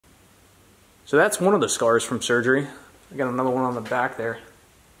So that's one of the scars from surgery. I got another one on the back there.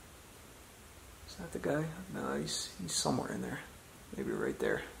 Is that the guy? No, he's somewhere in there. Maybe right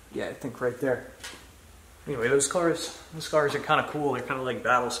there. Yeah, I think right there. Anyway, those scars are kind of cool. They're kind of like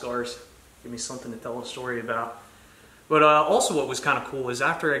battle scars. Give me something to tell a story about. But also what was kind of cool is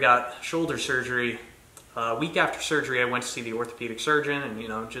after I got shoulder surgery, a week after surgery, I went to see the orthopedic surgeon and, you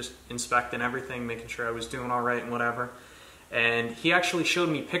know, just inspecting everything, making sure I was doing all right and whatever. And he actually showed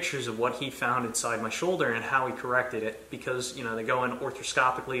me pictures of what he found inside my shoulder and how he corrected it, because, you know, they go in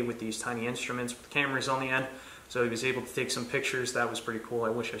arthroscopically with these tiny instruments with cameras on the end. So he was able to take some pictures. That was pretty cool. I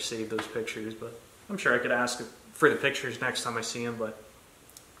wish I saved those pictures, but I'm sure I could ask for the pictures next time I see him. But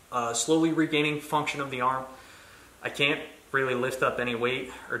slowly regaining function of the arm. I can't really lift up any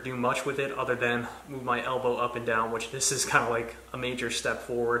weight or do much with it other than move my elbow up and down, which this is kind of like a major step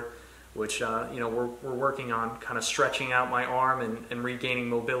forward, which you know, we're working on kind of stretching out my arm and regaining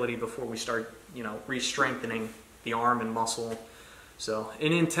mobility before we start, you know, re-strengthening the arm and muscle. So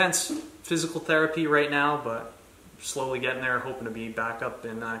in intense physical therapy right now, but slowly getting there, hoping to be back up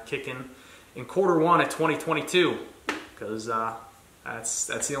and kicking in Q1 of 2022, because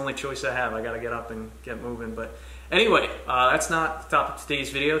that's the only choice I have. I got to get up and get moving. But anyway, that's not the topic of today's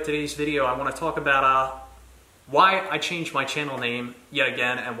video. Today's video, I want to talk about why I changed my channel name yet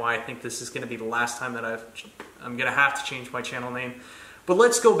again, and why I think this is going to be the last time that I'm going to have to change my channel name. But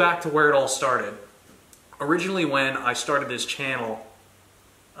let's go back to where it all started. Originally, when I started this channel,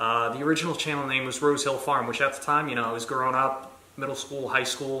 the original channel name was Rose Hill Farm, which at the time, you know, I was growing up, middle school, high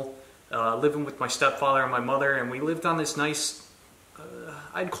school, living with my stepfather and my mother, and we lived on this nice,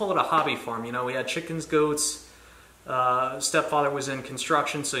 I'd call it a hobby farm. You know, we had chickens, goats. Stepfather was in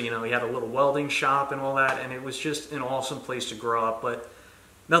construction, so, you know, he had a little welding shop and all that, and it was just an awesome place to grow up. But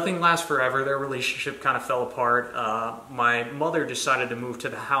nothing lasts forever. Their relationship kind of fell apart. My mother decided to move to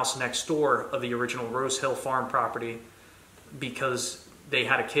the house next door of the original Rose Hill Farm property because they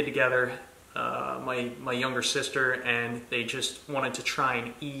had a kid together, my younger sister, and they just wanted to try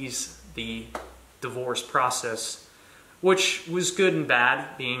and ease the divorce process, which was good and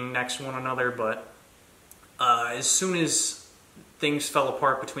bad, being next to one another. But as soon as things fell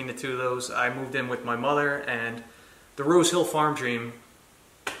apart between the two of those, I moved in with my mother, and the Rose Hill Farm dream,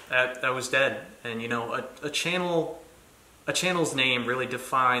 that was dead. And, you know, a channel's name really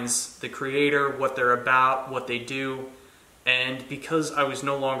defines the creator, what they're about, what they do. And because I was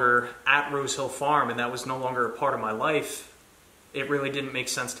no longer at Rose Hill Farm and that was no longer a part of my life, it really didn't make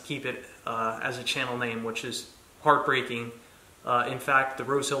sense to keep it as a channel name, which is heartbreaking. In fact, the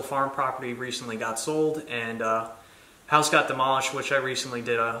Rose Hill Farm property recently got sold, and house got demolished, which I recently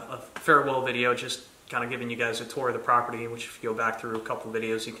did a farewell video, just kind of giving you guys a tour of the property, which if you go back through a couple of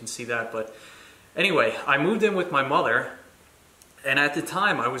videos, you can see that. But anyway, I moved in with my mother, and at the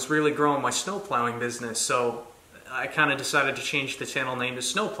time, I was really growing my snow plowing business, so I kind of decided to change the channel name to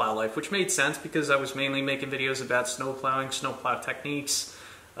Snowplow Life, which made sense because I was mainly making videos about snow plowing, snowplow techniques,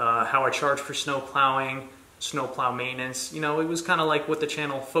 how I charge for snow plowing, snowplow maintenance. You know, it was kind of like what the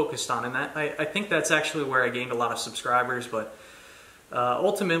channel focused on, and I think that's actually where I gained a lot of subscribers. But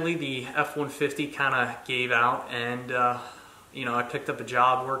ultimately, the F-150 kind of gave out, and you know, I picked up a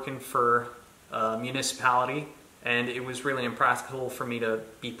job working for a municipality. And it was really impractical for me to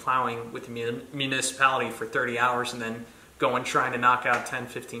be plowing with the municipality for 30 hours and then go and trying to knock out 10,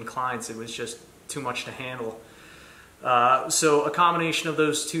 15 clients. It was just too much to handle. So a combination of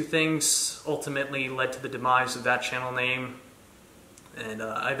those two things ultimately led to the demise of that channel name. And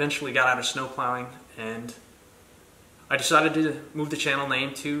I eventually got out of snow plowing, and I decided to move the channel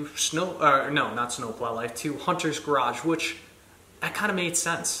name to not Snowplow Life, to Hunter's Garage, which that kind of made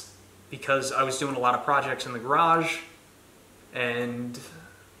sense, because I was doing a lot of projects in the garage, and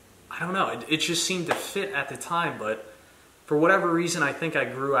I don't know, it just seemed to fit at the time. But for whatever reason, I think I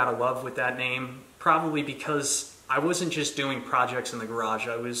grew out of love with that name, probably because I wasn't just doing projects in the garage.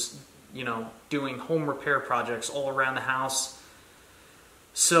 I was, you know, doing home repair projects all around the house.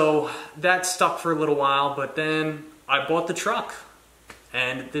 So that stuck for a little while, but then I bought the truck.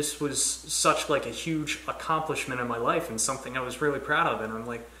 And this was such like a huge accomplishment in my life and something I was really proud of. And I'm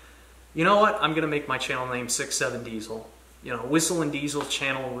like, you know what? I'm going to make my channel name 67 Diesel. You know, Whistle and Diesel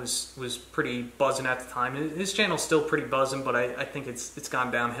channel was pretty buzzing at the time. His channel's still pretty buzzing, but I think it's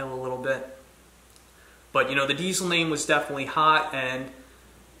gone downhill a little bit. But, you know, the Diesel name was definitely hot, and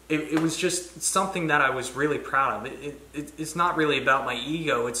it was just something that I was really proud of. It's not really about my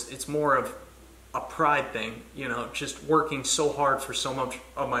ego. It's more of a pride thing, you know, just working so hard for so much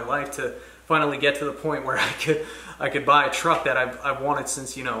of my life to finally get to the point where I could buy a truck that I've wanted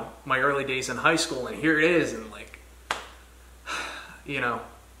since, you know, my early days in high school, and here it is. And like, you know,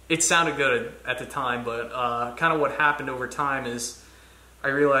 it sounded good at the time, but kind of what happened over time is I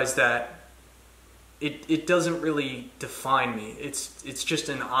realized that it doesn't really define me. It's just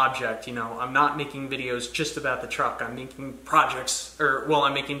an object, you know. I'm not making videos just about the truck. I'm making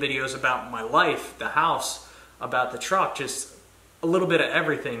I'm making videos about my life, the house, about the truck, just a little bit of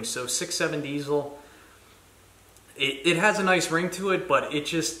everything. So 6.7 diesel, it has a nice ring to it, but it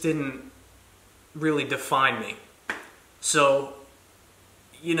just didn't really define me. So,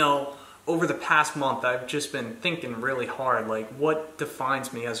 you know, over the past month, I've just been thinking really hard, like, what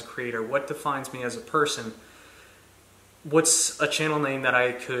defines me as a creator? What defines me as a person? What's a channel name that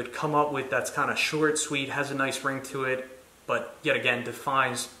I could come up with that's kind of short, sweet, has a nice ring to it, but yet again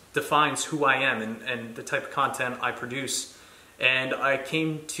defines who I am and the type of content I produce? And I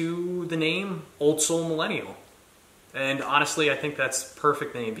came to the name Old Soul Millennial. And honestly, I think that's a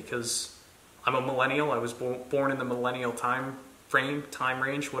perfect name because I'm a millennial. I was born in the millennial time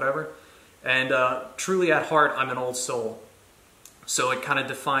range, whatever. And truly at heart, I'm an old soul. So it kind of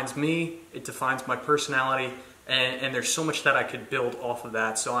defines me, it defines my personality, and there's so much that I could build off of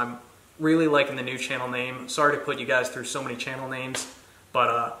that. So I'm really liking the new channel name. Sorry to put you guys through so many channel names,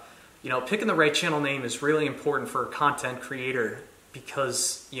 but you know, picking the right channel name is really important for a content creator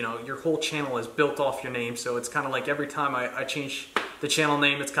because, you know, your whole channel is built off your name. So it's kind of like every time I change the channel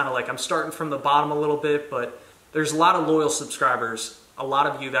name, it's kind of like I'm starting from the bottom a little bit, but there's a lot of loyal subscribers, a lot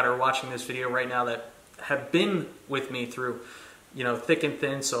of you that are watching this video right now that have been with me through, you know, thick and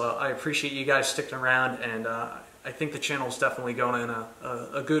thin. So I appreciate you guys sticking around, and I think the channel is definitely going in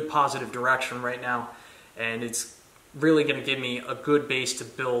a good positive direction right now, and it's really going to give me a good base to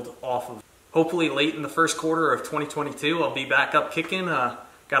build off of. Hopefully late in the first quarter of 2022, I'll be back up kicking. Got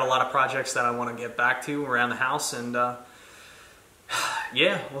a lot of projects that I want to get back to around the house, and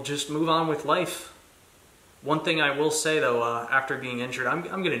yeah, we'll just move on with life. One thing I will say though, after being injured, I'm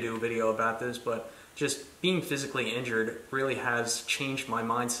going to do a video about this, but just being physically injured really has changed my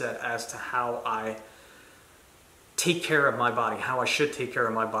mindset as to how I take care of my body, how I should take care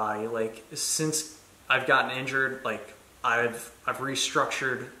of my body. Like, since I've gotten injured, like, I've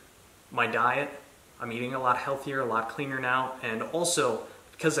restructured my diet. I'm eating a lot healthier, a lot cleaner now, and also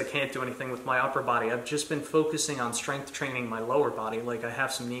because I can't do anything with my upper body, I've just been focusing on strength training my lower body. Like, I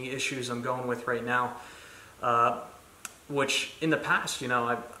have some knee issues I'm going with right now. Which in the past, you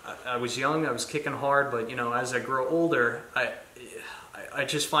know, I was young, I was kicking hard, but, you know, as I grow older, I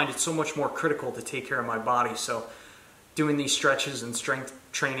just find it so much more critical to take care of my body. So doing these stretches and strength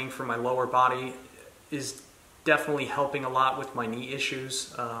training for my lower body is definitely helping a lot with my knee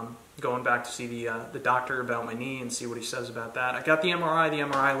issues. Going back to see the doctor about my knee and see what he says about that. I got the MRI. The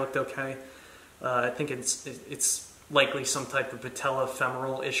MRI looked okay. I think it's likely some type of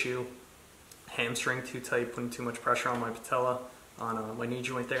patellofemoral issue. Hamstring too tight, putting too much pressure on my patella, on my knee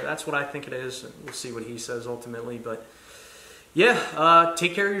joint there. That's what I think it is. We'll see what he says ultimately. But yeah,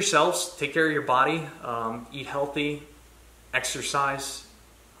 take care of yourselves, take care of your body, eat healthy, exercise.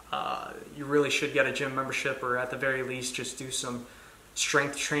 You really should get a gym membership, or at the very least just do some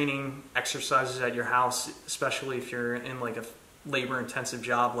strength training exercises at your house, especially if you're in like a labor intensive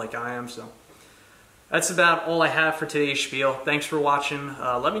job like I am. So that's about all I have for today's spiel. Thanks for watching.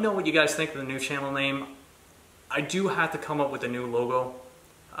 Let me know what you guys think of the new channel name. I do have to come up with a new logo.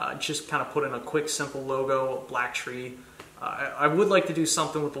 Just kind of put in a quick, simple logo, black tree. I would like to do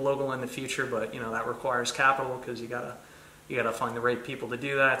something with the logo in the future, but, you know, that requires capital because you gotta find the right people to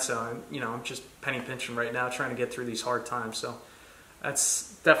do that. So, you know, I'm just penny pinching right now, trying to get through these hard times. So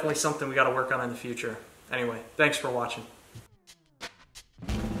that's definitely something we got to work on in the future. Anyway, thanks for watching.